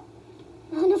talk.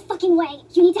 Oh, no fucking way.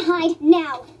 You need to hide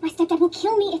now. My stepdad will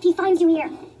kill me if he finds you here.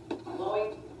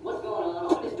 Chloe, what's going on?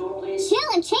 Open this door, please. Chill,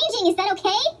 I'm changing. Is that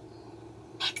okay?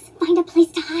 Max, find a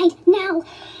place to hide now.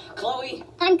 Chloe,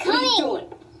 I'm what are coming. you doing?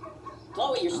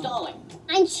 Chloe, you're stalling.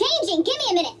 I'm changing. Give me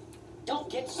a minute. Don't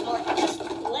get smart. Just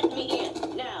let me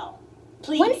in now,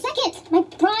 please. 1 second. My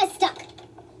bra is stuck.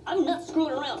 I'm not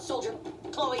screwing around, soldier.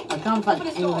 Chloe, I can't find open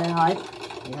this door. anywhere to hide.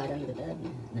 You hide under the bed?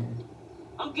 No.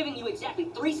 I'm giving you exactly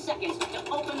 3 seconds to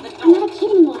open the door. I'm not a kid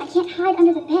anymore. I can't hide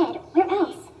under the bed. Where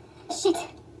else? Shit.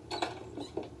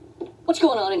 What's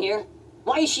going on in here?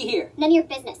 Why is she here? None of your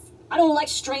business. I don't like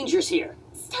strangers here.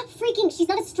 Stop freaking. She's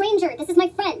not a stranger. This is my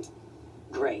friend.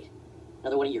 Great.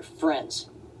 Another one of your friends.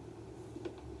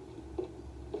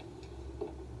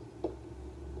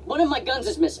 One of my guns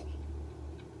is missing.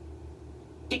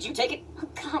 Did you take it? Oh,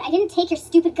 God. I didn't take your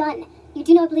stupid gun. You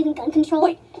do know I believe in gun control?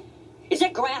 Wait. Is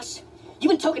that grass? You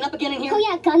been token up again in here? Oh,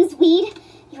 yeah. Guns, weed.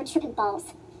 You're tripping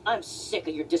balls. I'm sick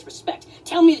of your disrespect.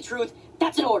 Tell me the truth.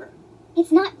 That's an order.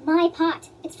 It's not my pot.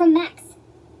 It's from Max.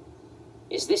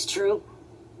 Is this true?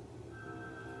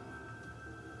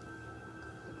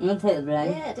 I'm gonna take the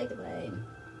blame. Yeah, take the blame.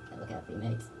 Gotta look out for your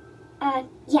mates.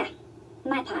 Yeah.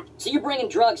 My pot. So you're bringing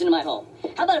drugs into my home.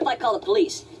 How about if I call the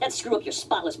police? That'd screw up your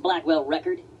spotless Blackwell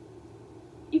record.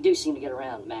 You do seem to get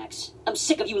around, Max. I'm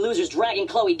sick of you losers dragging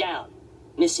Chloe down.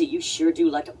 Missy, you sure do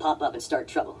like to pop up and start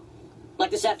trouble.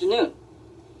 Like this afternoon.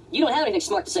 You don't have anything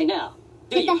smart to say now,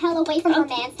 do Get you? the hell away from her,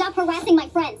 man. Stop harassing my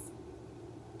friends.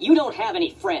 You don't have any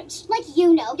friends. Like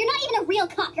you know. You're not even a real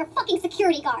cop. You're a fucking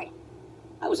security guard.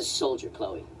 I was a soldier,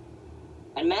 Chloe.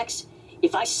 And Max,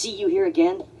 if I see you here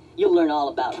again, you'll learn all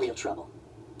about real trouble.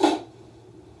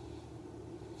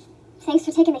 Thanks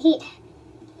for taking the heat.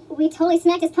 We totally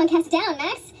smacked his punk ass down,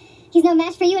 Max. He's no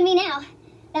match for you and me now.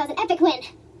 That was an epic win.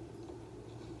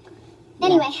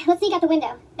 Anyway, let's sneak out the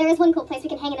window. There is one cool place we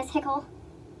can hang in this hickhole.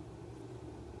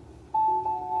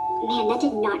 Man, that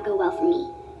did not go well for me.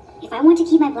 If I want to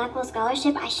keep my Blackwell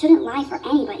scholarship, I shouldn't lie for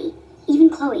anybody, even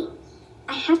Chloe.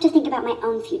 I have to think about my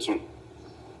own future.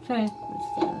 Okay, let's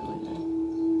stay out the window.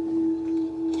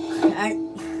 Alright.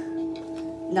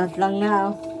 Not long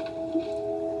now.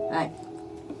 Alright.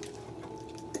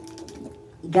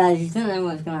 Guys, you don't know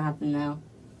what's gonna happen now.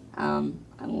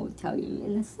 I will tell you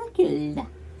in a second.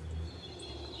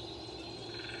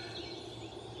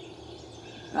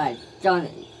 Right, John,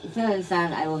 if you don't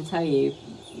understand, I will tell you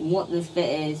what this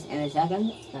bit is in a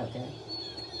second. Okay.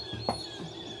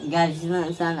 Guys, if you don't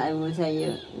understand, I will tell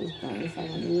you. Just don't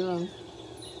understand you're wrong.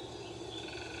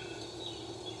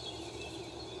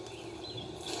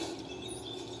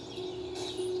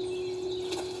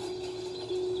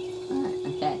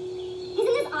 Okay.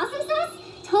 Isn't this awesome, Sus?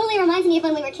 Totally reminds me of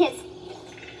when we were kids.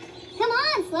 Come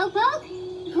on,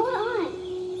 Slowpoke. Hold on.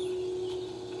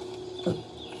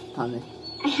 Pardon me.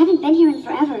 I haven't been here in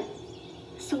forever.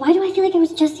 So why do I feel like I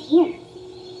was just here?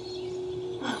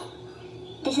 Oh,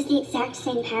 this is the exact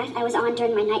same path I was on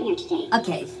during my nightmare today.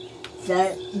 Okay,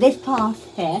 so this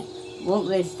path here, what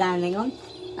we're standing on,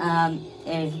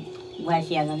 is where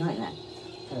she has a nightmare.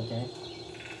 Okay.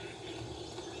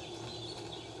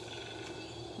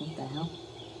 What the hell?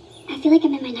 I feel like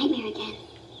I'm in my nightmare again.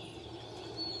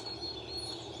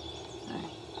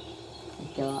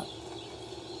 Let's go up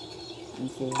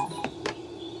and see that.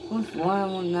 What's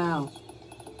wrong now?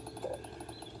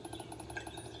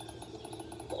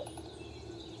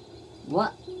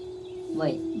 What?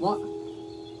 Wait, what?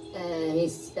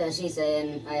 She's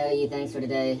saying, I owe you thanks for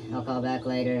today. I'll call back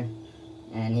later.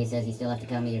 And he says you still have to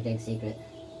tell me your big secret.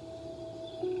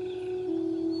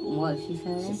 What is she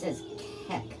saying? She says,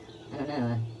 heck. I don't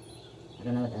know. I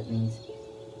don't know what that means.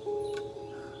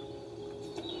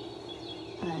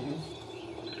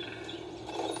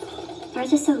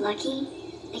 Birds are so lucky,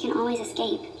 they can always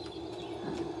escape.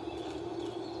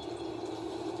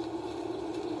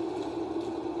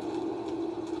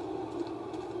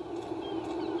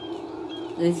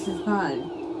 This is fine,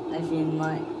 as you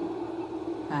might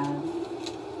have.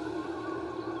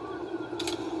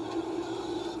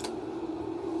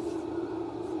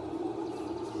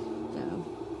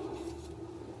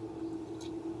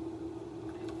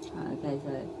 Okay,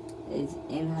 so it's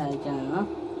in her journal,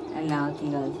 and now I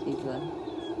can go and speak to her.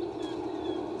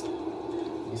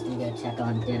 Just gonna go check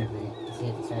on dinner, mate. See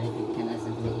if it's ready for you. Can I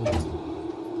simply eat?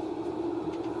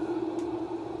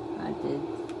 I did.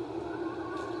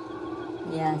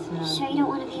 Yes, no. Sure you don't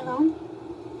want to be alone?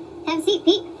 Have a seat,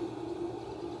 Pete.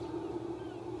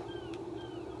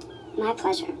 My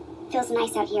pleasure. Feels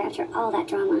nice out here after all that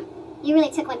drama. You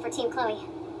really took one for Team Chloe.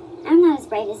 I'm not as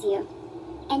brave as you.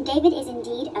 And David is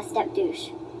indeed a step douche.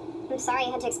 I'm sorry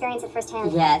you had to experience it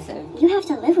firsthand. Yeah, so. You have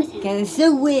to live with him. Cause it's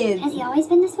so weird. Has he always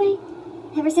been this way?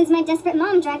 Ever since my desperate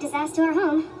mom dragged his ass to our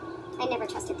home. I never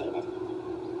trusted David.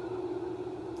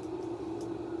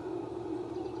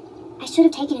 I should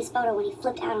have taken his photo when he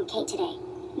flipped out on Kate today.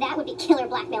 That would be killer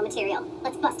blackmail material.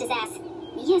 Let's bust his ass.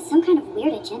 He has some kind of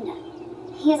weird agenda.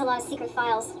 He has a lot of secret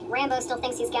files. Rambo still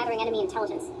thinks he's gathering enemy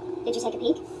intelligence. Did you take a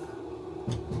peek?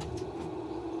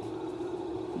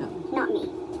 No. Not me.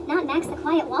 Not Max the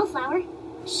Quiet Wallflower.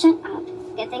 Shut up.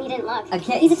 Good thing you didn't look.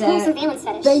 Okay, He's a so total surveillance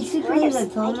fetish. basically Where there's they're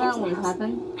talking spy cams about in the what's house.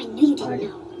 happened. I knew you didn't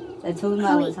know. They're talking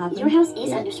about Chloe, what's happened. your house is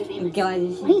Yeah. under surveillance.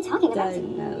 Guys, What are you talking about?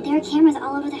 don't know. There are cameras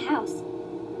all over the house.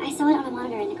 I saw it on a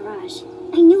monitor in the garage.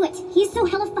 I knew it. He's so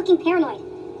hella fucking paranoid.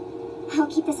 I'll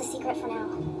keep this a secret for now.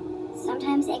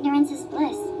 Sometimes ignorance is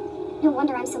bliss. No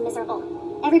wonder I'm so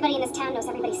miserable. Everybody in this town knows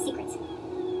everybody's secrets.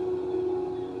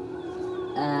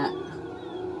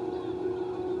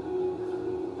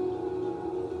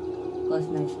 What's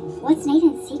Nathan's? What's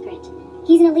Nathan's secret?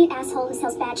 He's an elite asshole who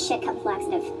sells bad shit cut with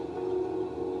laxative.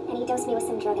 And he dosed me with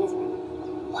some drug in his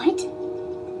room. What?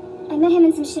 I met him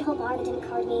in some shithole bar that didn't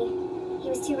card me. He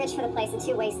was too rich for the place and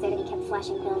too wasted, and he kept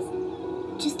flashing pills.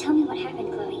 Just tell me what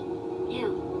happened, Chloe.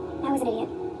 Now. I was an idiot.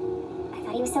 I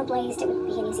thought he was so blazed it would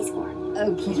be an easy score. Do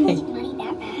you Okay. need money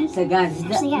that bad? So guys,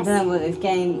 Actually, yes. don't know what this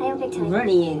game I owe big time.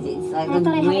 really is. It's like I the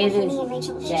thought I'd have it for me weirdest and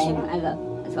Rachel to game share. ever.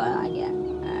 That's what I like it.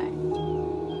 Alright.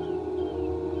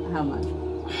 How much?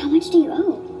 How much do you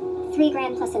owe?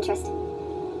 $3,000 plus interest.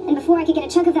 And before I could get a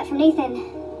chunk of that from Nathan,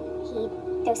 he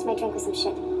dosed my drink with some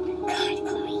shit. God,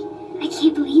 Chloe, I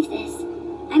can't believe this.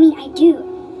 I mean, I do.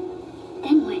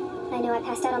 Then what? I know I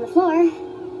passed out on the floor.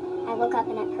 I woke up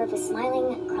and that perv was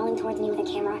smiling, crawling towards me with a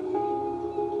camera.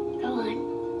 Go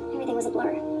on. Everything was a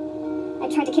blur. I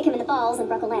tried to kick him in the balls and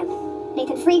broke a lamp.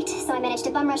 Nathan freaked, so I managed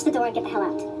to bum rush the door and get the hell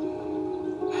out.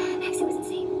 Max, it was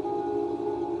insane.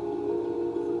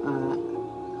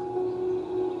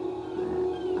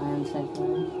 I am so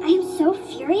sorry. I am so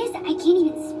furious, I can't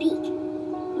even speak.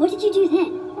 What did you do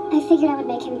then? I figured I would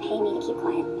make him pay me to keep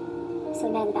quiet. So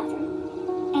we met in the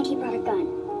bathroom. And he brought a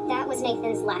gun. That was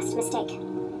Nathan's last mistake.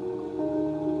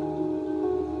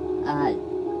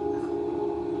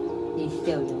 He's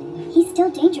still doing it. He's still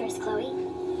dangerous, Chloe.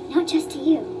 Not just to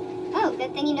you. Oh,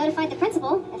 good thing you notified the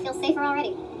principal. I feel safer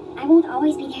already. I won't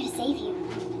always be there to save you.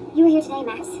 You were here today,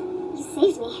 Max. You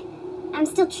saved me. I'm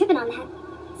still tripping on that.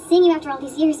 Seeing you after all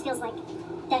these years feels like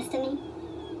destiny.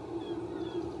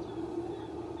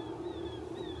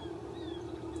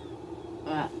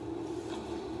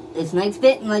 This next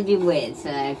bit might be weird, so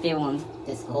if you want,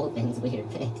 This whole thing's weird,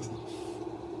 bit.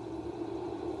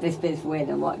 this bit's weird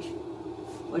to watch.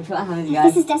 Watch what happens, If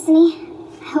guys. this is destiny,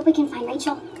 I hope we can find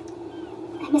Rachel.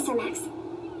 I miss her, Max.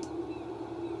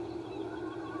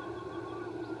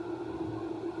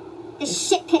 This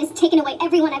shit pit has taken away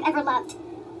everyone I've ever loved.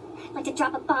 I'd like to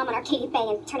drop a bomb on Arcadia Bay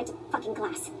and turn it to fucking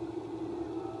glass.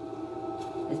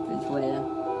 This bit's weirder.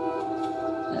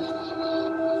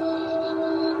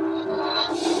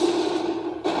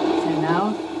 So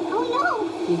now, Oh no!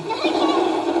 Not again!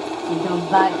 she comes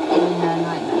back in her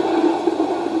nightmare.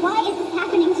 Why is this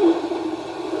happening to me?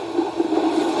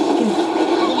 Because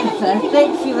in the first bit,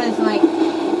 she was like,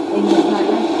 in this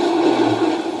nightmare.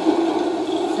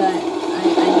 So, I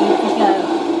need to go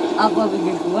up where we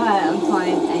just were and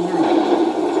find a note.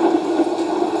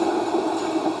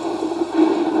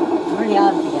 It's really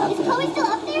hard to get up Is there. Chloe still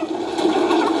up there? I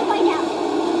have to find out.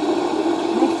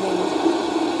 Next thing.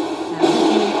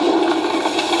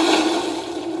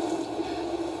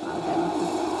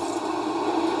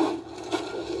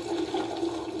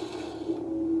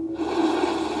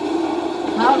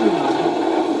 Power rewind.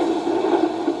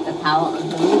 The power of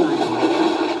the rewind.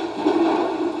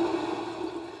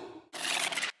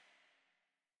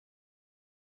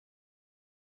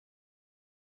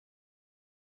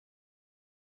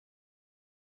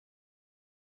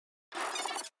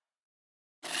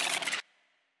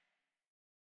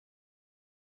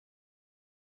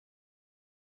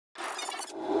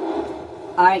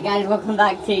 Alright guys, welcome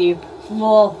back to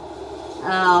more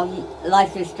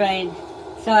Life is Strange.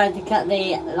 Sorry to cut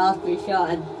the last bit short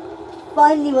and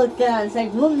finally what's going on. So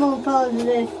one more part of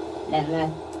this.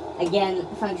 Then again,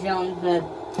 thanks John for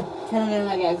telling me when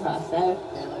I get across. So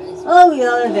No worries. all we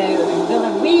gotta do is we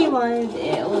gotta rewind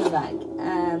it all back.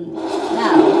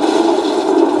 Now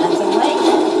that's the way.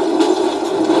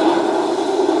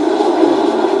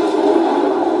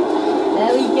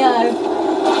 There we go.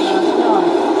 Oh god.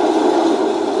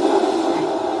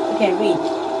 Okay, read.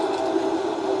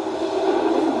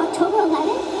 October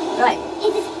 11th? Right.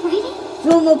 Is it Friday?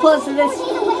 Two more parts of this. 4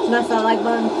 days away. Smash that like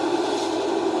button.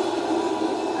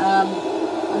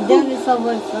 I'm doing this all the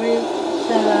way through,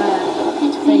 so you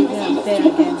can see it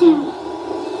again.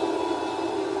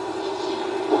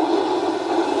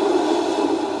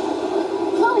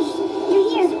 Chloe, you're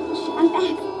here. I'm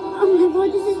back. Oh my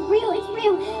lord, this is real. It's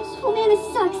real. Oh man, this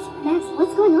sucks. Max,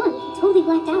 what's going on? You totally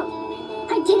blacked out.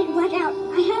 I didn't black out.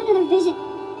 I had another vision.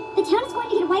 The town is going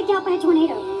to get wiped out by a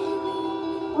tornado.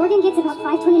 Oregon gets about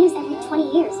 5 tornadoes every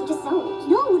 20 years. I'm just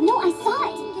zoned. No, I saw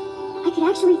it. I could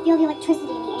actually feel the electricity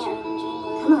in the air.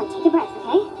 Come on, take a breath,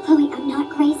 okay? Chloe, I'm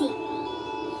not crazy.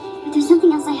 But there's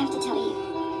something else I have to tell you.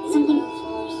 Something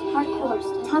hardcore.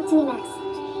 Talk to me, Max.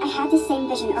 I had the same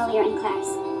vision earlier in class.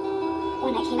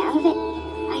 When I came out of it,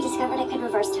 I discovered I could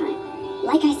reverse time.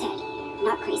 Like I said,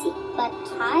 not crazy. But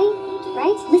I,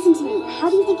 right? Listen to me. How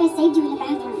do you think I saved you in the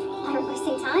bathroom? By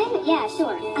reversing time? Yeah,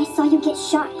 sure. I saw you get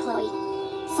shot, Chloe.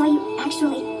 Saw you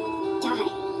actually die.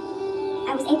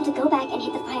 I was able to go back and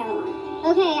hit the fire alarm.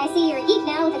 Okay, I see you're a geek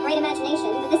now with a great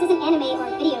imagination, but this isn't anime or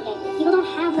a video game. People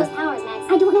don't have those powers, Max.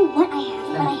 I don't know what I have,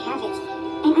 but I have it.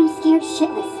 And I'm scared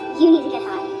shitless. You need to get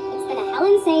high. It's been a hell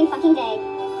insane fucking day.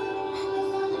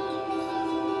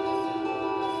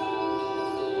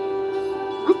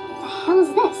 What the hell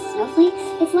is this? Snowflakes?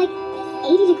 It's like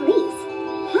 80 degrees.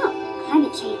 How?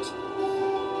 Climate change.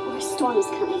 Or a storm is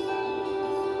coming.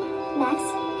 Max,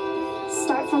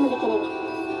 start from the beginning.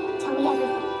 Tell me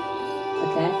everything.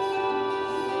 Okay.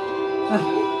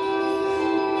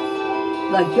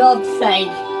 For God's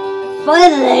sake!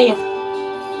 Finally!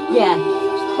 Yeah,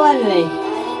 finally!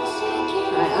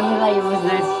 Alright, I'm gonna let you with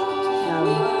this.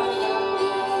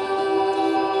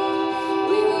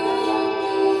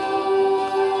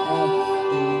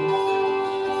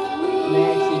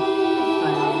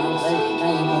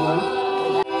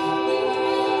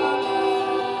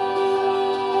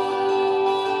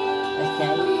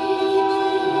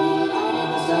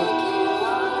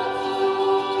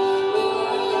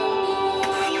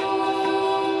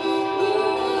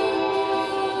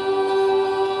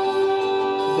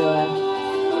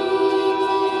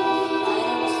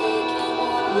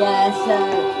 Yeah, so,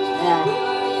 yeah.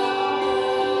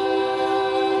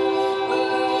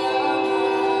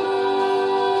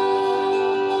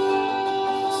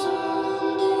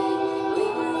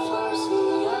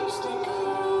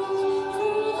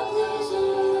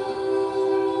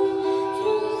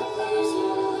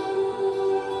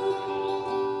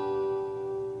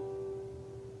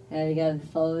 There we go, the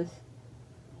followers.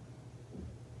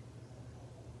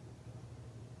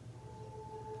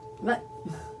 Right.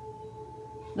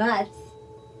 That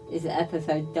is the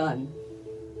episode done.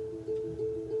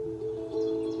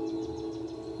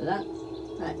 for that.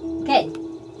 Right. Okay.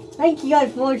 Thank you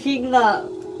guys for watching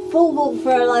the full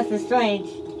walkthrough of Life is Strange.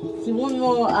 So one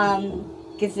more,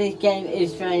 because this game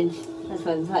is strange. That's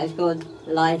why the title's called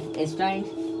Life is Strange.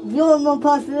 If you want more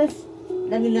parts of this,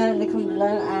 let me know in the comment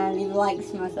below and leave a like,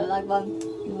 smash that like button.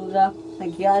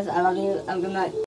 Thank you guys, I love you, have a good night.